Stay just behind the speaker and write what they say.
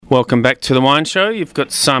Welcome back to the Wine Show. You've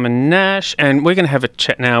got Simon Nash, and we're going to have a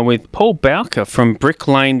chat now with Paul Bowker from Brick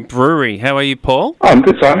Lane Brewery. How are you, Paul? Oh, I'm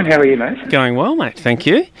good, Simon. How are you, mate? Going well, mate. Thank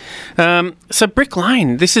you. So Brick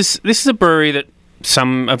Lane, this is a brewery that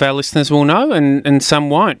some of our listeners will know and some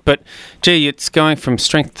won't. But, gee, it's going from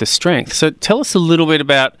strength to strength. So tell us a little bit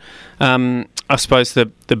about, I suppose, the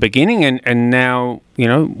beginning and now, you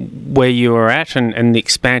know, where you are at and the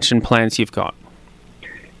expansion plans you've got.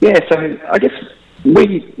 Yeah, so I guess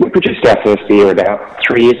we produced our first beer about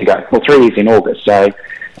 3 years ago. Well, 3 years in August. So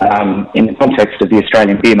in the context of the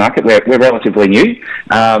Australian beer market, we're relatively new.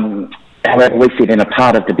 However, we sit in a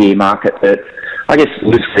part of the beer market that I guess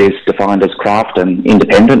loosely is defined as craft and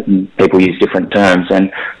independent, and people use different terms.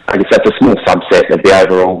 And I guess that's a small subset of the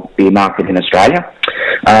overall beer market in Australia.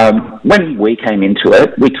 When we came into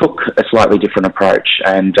it, we took a slightly different approach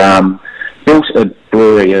and built a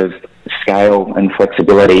brewery of scale and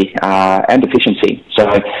flexibility and efficiency. So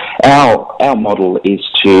our model is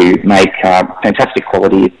to make fantastic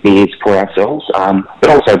quality beers for ourselves, but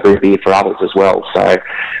also brew beer for others as well. So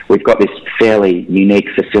we've got this fairly unique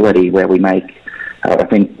facility where we make, I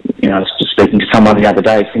think, you know, I was just speaking to someone the other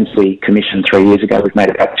day, since we commissioned 3 years ago, we've made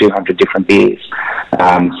about 200 different beers.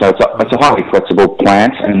 So it's a highly flexible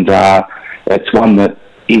plant, and it's one that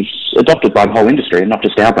is adopted by the whole industry and not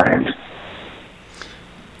just our brand.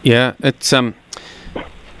 Yeah, it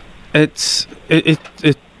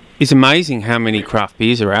is amazing how many craft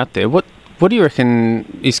beers are out there. What do you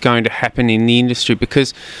reckon is going to happen in the industry?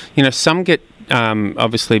 Because, you know, some get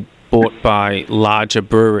obviously bought by larger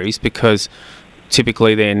breweries because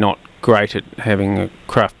typically they're not great at having a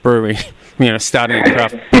craft brewery, you know, starting a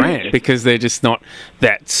craft brand, because they're just not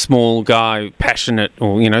that small guy passionate,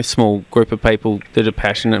 or, you know, small group of people that are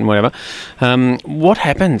passionate and whatever. What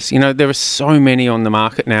happens? You know, there are so many on the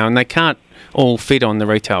market now and they can't all fit on the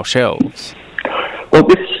retail shelves. Well,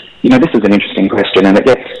 this is an interesting question, and it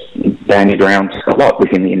gets bandied around a lot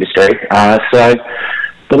within the industry. So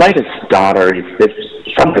the latest data is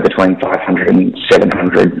there's somewhere between 500 and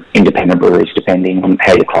 700 independent breweries, depending on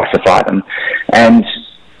how you classify them. And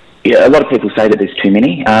yeah, a lot of people say that there's too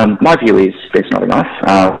many. My view is there's not enough.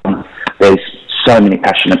 There's so many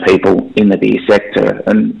passionate people in the beer sector,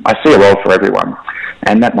 and I see a role for everyone.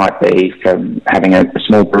 And that might be from having a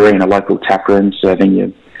small brewery in a local tap room serving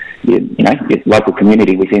your local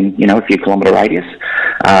community within, you know, a few kilometre radius,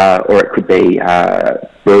 or it could be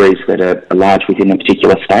breweries that are large within a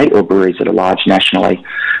particular state, or breweries that are large nationally.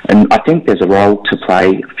 And I think there's a role to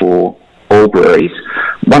play for all breweries.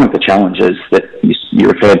 One of the challenges that you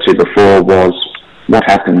referred to before was what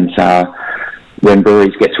happens when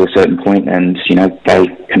breweries get to a certain point and, you know, they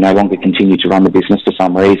can no longer continue to run the business for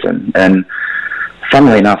some reason. And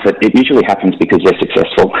funnily enough, it usually happens because they're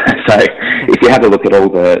successful. So if you have a look at all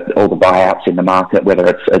the buyouts in the market, whether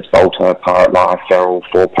it's Bowker, Pirate Life, Feral,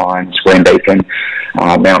 Four Pines, Green Beacon,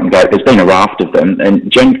 Mountain Goat, there's been a raft of them. And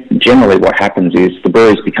generally what happens is the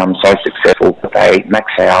breweries become so successful that they max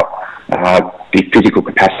out the physical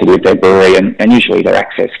capacity of their brewery and usually their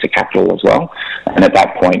access to capital as well. And at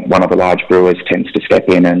that point, one of the large brewers tends to step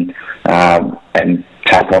in and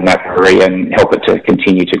tap on that brewery and help it to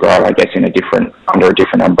continue to grow, I guess, under a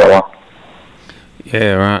different umbrella.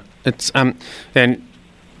 Yeah, right. It's and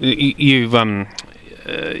you've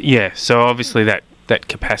so obviously that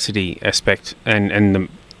capacity aspect and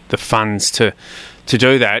the funds to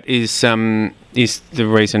do that is the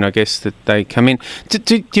reason, I guess, that they come in.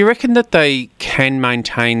 Do you reckon that they can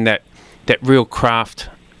maintain that real craft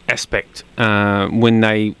aspect when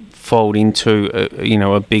they fold into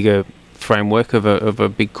a bigger framework of a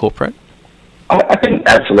big corporate? I think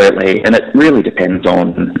absolutely, and it really depends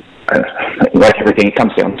on, like everything, it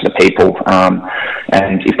comes down to the people.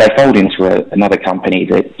 And if they fold into another company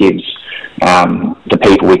that gives the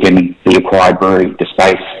people within the acquired brewery the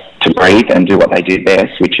space to breathe and do what they do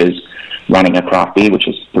best, which is running a craft beer, which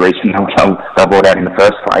is the reason they were brought out in the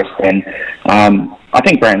first place, then I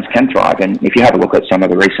think brands can thrive. And if you have a look at some of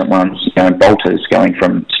the recent ones, you know, Bolter's going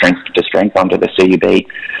from strength to strength under the CUB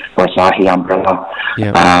or Asahi umbrella.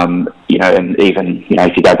 Yep. And even,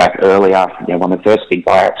 if you go back earlier, one of the first big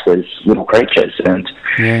buyouts was Little Creatures. And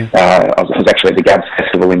I was actually at the Gabs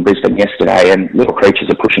Festival in Brisbane yesterday, and Little Creatures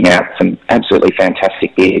are pushing out some absolutely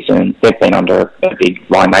fantastic beers, and they've been under a big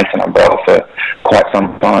Ryan Mason umbrella for quite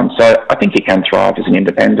some time. So I think you can thrive as an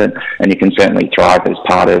independent, and you can certainly thrive as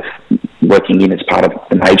part of working in as part of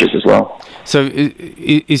the majors as well. So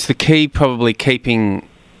is the key probably keeping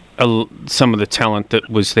some of the talent that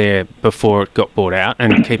was there before it got bought out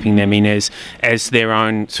and keeping them in as their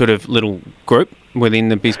own sort of little group within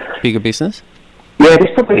the bigger business? Yeah,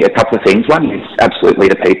 there's probably a couple of things. One is absolutely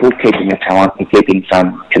the people, keeping the talent and keeping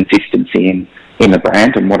some consistency in the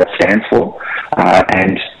brand and what it stands for.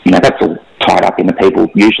 And, that's all tied up in the people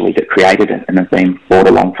usually that created it and have been brought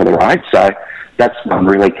along for the ride. So that's one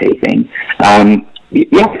really key thing. The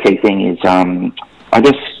other key thing is, I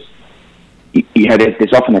guess,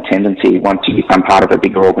 there's often a tendency once you become part of a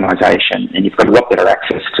bigger organisation and you've got a lot better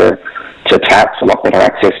access to taps, a lot better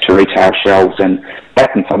access to retail shelves, and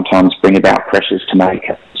that can sometimes bring about pressures to make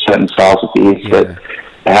certain styles of beers that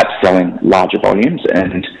perhaps sell in larger volumes,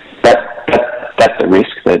 and that's a risk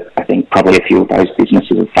that I think probably a few of those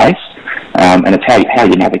businesses have faced, and it's how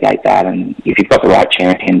you navigate that, and if you've got the right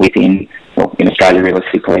champion within, well, in Australia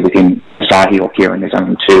realistically, within Asahi or Kirin, there's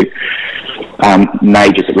only two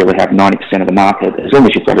majors that really have 90% of the market. As long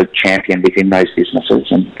as you've got a champion within those businesses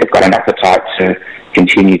and they've got an appetite to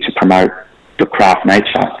continue to promote the craft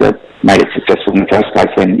nature that made it successful in the first place,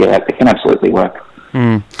 then it can absolutely work.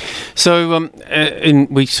 So, and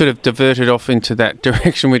we sort of diverted off into that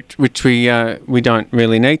direction, which we don't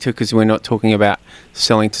really need to, because we're not talking about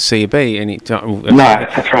selling to C&B. No,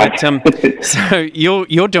 that's right. But, so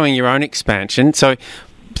you're doing your own expansion. So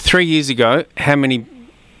 3 years ago, how many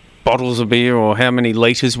bottles of beer or how many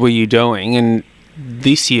litres were you doing? And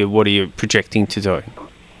this year, what are you projecting to do?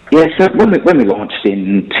 Yeah, so when we launched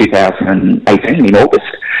in 2018, in August,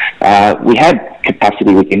 we had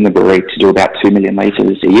capacity within the brewery to do about 2 million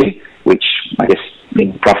litres a year, which I guess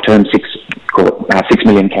in rough terms, 6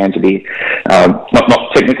 million cans a beer.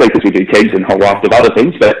 Not technically because we do kegs and a whole raft of other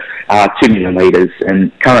things, but 2 million litres.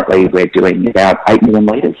 And currently we're doing about 8 million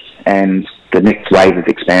litres. And the next wave of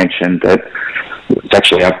expansion that it's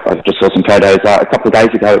actually, I just saw some photos a couple of days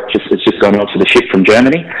ago. It's just gone onto the ship from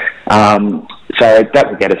Germany. So that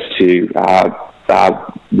will get us to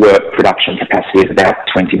work production capacity of about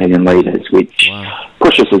 20 million litres, which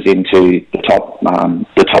pushes us into the top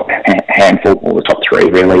handful, or the top three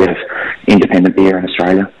really, of independent beer in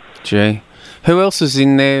Australia. Gee, who else is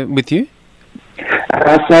in there with you?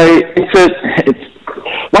 So it's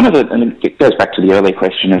one of the, and it goes back to the earlier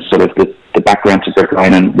question of sort of the background to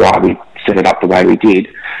Brewing and why we set it up the way we did.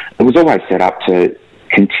 It was always set up to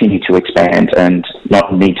continue to expand and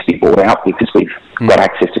not need to be bought out because we've got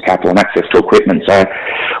access to capital and access to equipment. So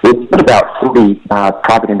we've got about 40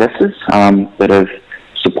 private investors that have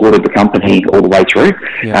supported the company all the way through.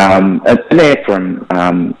 And they're from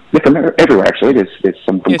everywhere actually. There's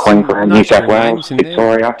some from Queensland, New South Wales,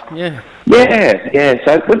 Victoria. Yeah.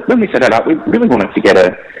 So when we set it up, we really wanted to get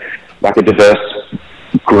a diverse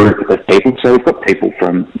group of people. So we've got people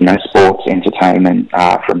from sports, entertainment,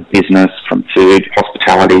 from business, from food,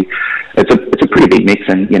 hospitality. It's a pretty big mix,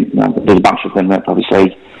 and there's a bunch of them that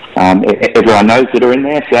obviously everyone knows that are in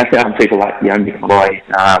there. So people like Mick Malloy,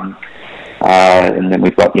 and then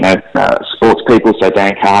we've got sports people. So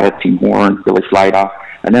Dan Carter, Tim Warren, Billy Slater,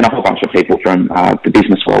 and then a whole bunch of people from the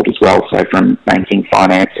business world as well. So from banking,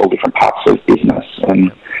 finance, all different parts of business.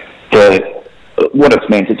 And what it's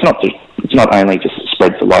meant, it's not only just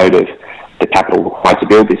spreads the load of the capital required to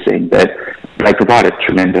build this thing, but they provide a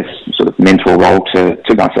tremendous sort of mentor role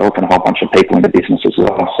to myself and a whole bunch of people in the business as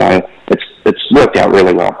well. So it's worked out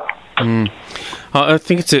really well. I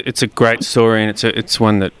think it's a great story, and it's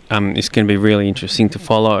one that is going to be really interesting to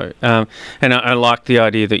follow. And I like the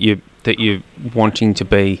idea that you're wanting to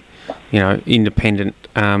be, independent,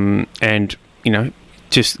 and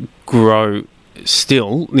just grow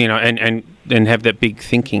still, and have that big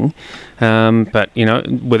thinking, but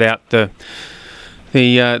without the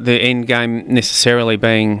end game necessarily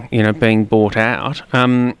being bought out.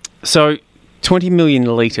 So 20 million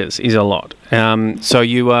litres is a lot. So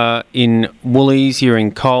you are in Woolies, you're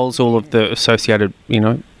in Coles, all of the associated,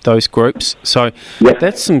 those groups. So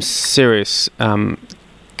that's some serious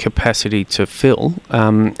capacity to fill.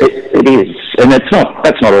 It is, and that's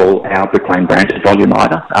not all our Bricklane branded volume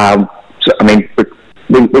either. So I mean,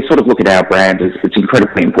 we sort of look at our brand as it's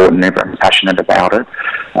incredibly important. Everyone's passionate about it,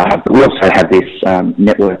 but we also have this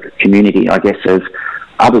network community, I guess, of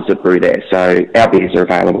others that brew there. So our beers are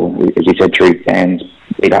available, as you said, through Vans,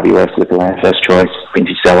 BWS, Liquorland, First Choice,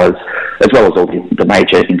 Vintage Cellars, as well as all the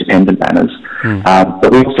major independent banners.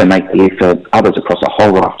 But we also make beer for others across a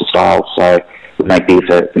whole raft of styles. So we make beer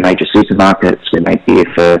for the major supermarkets. We make beer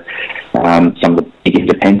for some of the big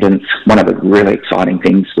independents. One of the really exciting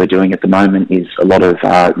things we're doing at the moment is a lot of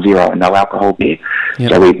zero and no alcohol beer.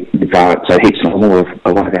 So we've so Heaps Normal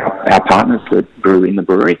are one of our partners that brew in the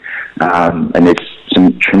brewery, and there's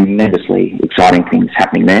some tremendously exciting things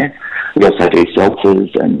happening there. We also do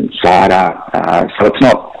seltzers and cider, so it's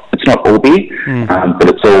not all beer, but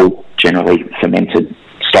it's all generally fermented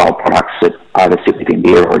style products that either sit within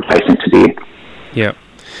beer or adjacent to beer. Yeah.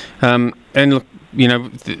 And look,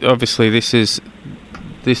 obviously this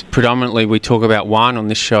predominantly we talk about wine on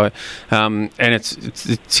this show, and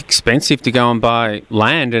it's expensive to go and buy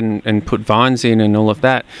land and put vines in and all of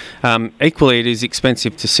that. Equally, it is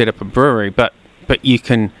expensive to set up a brewery, but you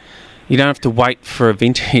don't have to wait for a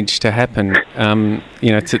vintage to happen.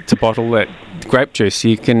 To bottle that grape juice,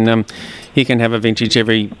 you can have a vintage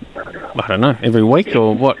every week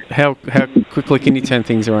or what? How quickly can you turn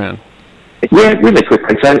things around? Yeah, really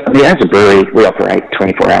quickly. So, as a brewery, we operate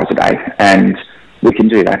 24 hours a day, and we can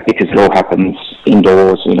do that because it all happens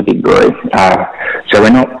indoors in a big brewery. So we're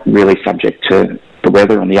not really subject to the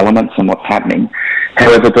weather and the elements and what's happening.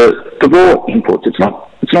 However, the raw inputs, it's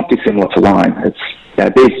not dissimilar to wine.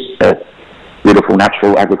 These beautiful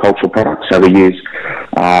natural agricultural products. So we use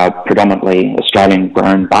predominantly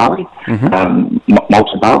Australian-grown barley,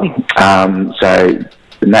 malted barley.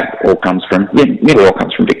 And that all comes from, nearly all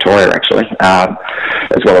comes from Victoria actually,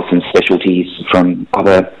 as well as some specialties from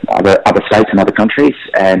other states and other countries,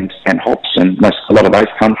 and hops, and a lot of those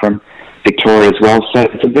come from Victoria as well. So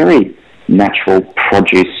it's a very natural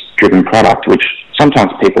produce-driven product, which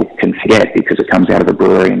sometimes people can forget because it comes out of a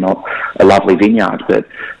brewery and not a lovely vineyard. But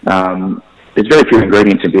there's very few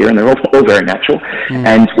ingredients in beer, and they're all very natural.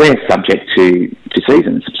 And we're subject to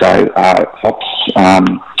seasons. So hops,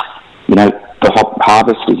 the hop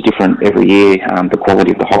harvest is different every year. The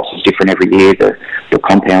quality of the hops is different every year. The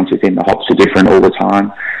compounds within the hops are different all the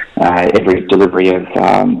time. Every delivery of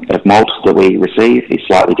malt that we receive is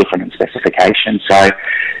slightly different in specification. So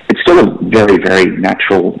it's still a very, very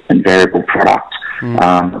natural and variable product.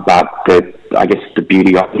 But I guess the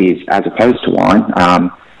beauty of it is, as opposed to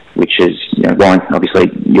wine, which is, wine,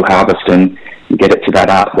 obviously you harvest and you get it to that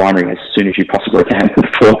winery as soon as you possibly can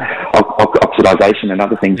before oxidization and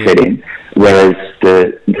other things set in, whereas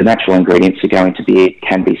the natural ingredients that go into beer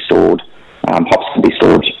can be stored. Hops can be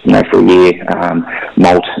stored, for a year.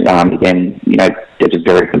 Malt, again, there's a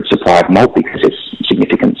very good supply of malt because there's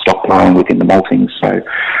significant stockpiling within the malting, so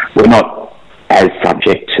we're not as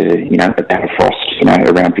subject to, a bad frost,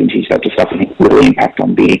 around vintage. That just doesn't really impact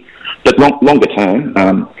on beer. But longer term,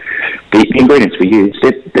 the ingredients we use,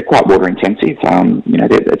 they're quite water intensive.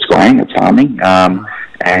 It's growing, it's farming,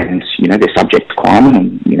 and they're subject to climate,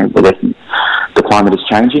 and whether the climate is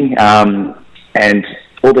changing, and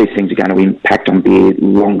all these things are going to impact on beer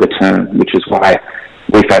longer term, which is why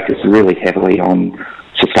we focus really heavily on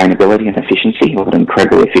sustainability and efficiency. We're an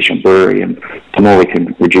incredibly efficient brewery, and the more we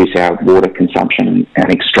can reduce our water consumption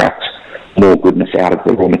and extract more goodness out of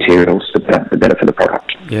the raw materials, the better for the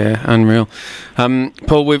product. Yeah, unreal.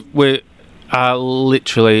 Paul, we are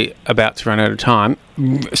literally about to run out of time.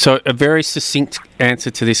 So a very succinct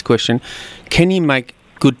answer to this question. Can you make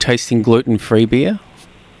good tasting gluten-free beer?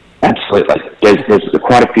 Absolutely. There's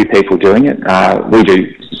quite a few people doing it. We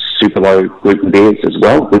do super low gluten beers as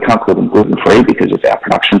well. We can't call them gluten-free because of our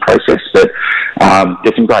production process, but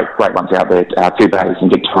there's some great ones out there. Two Bays in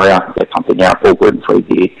Victoria, they're pumping out all gluten-free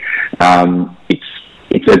beer.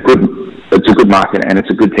 It's a good market, and it's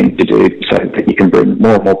a good thing to do so that you can bring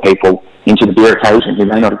more and more people into the beer occasion who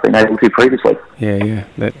may not have been able to previously. Yeah,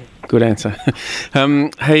 good answer.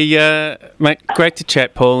 Hey, mate, great to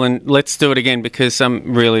chat, Paul, and let's do it again because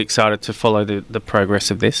I'm really excited to follow the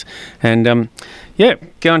progress of this. And,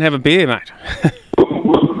 go and have a beer, mate.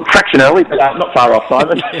 Fraction early, but not far off,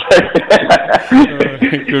 Simon.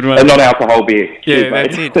 Good one. A non-alcohol beer. Yeah,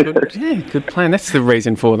 that's it. Good plan. That's the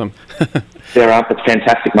reason for them. It's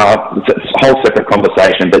fantastic. It's a whole separate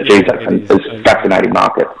conversation, but it's a fascinating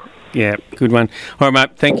market. Yeah, good one. All right,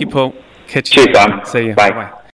 mate. Thank you, Paul. Catch you. Cheers, Simon. See you. Bye. Bye-bye.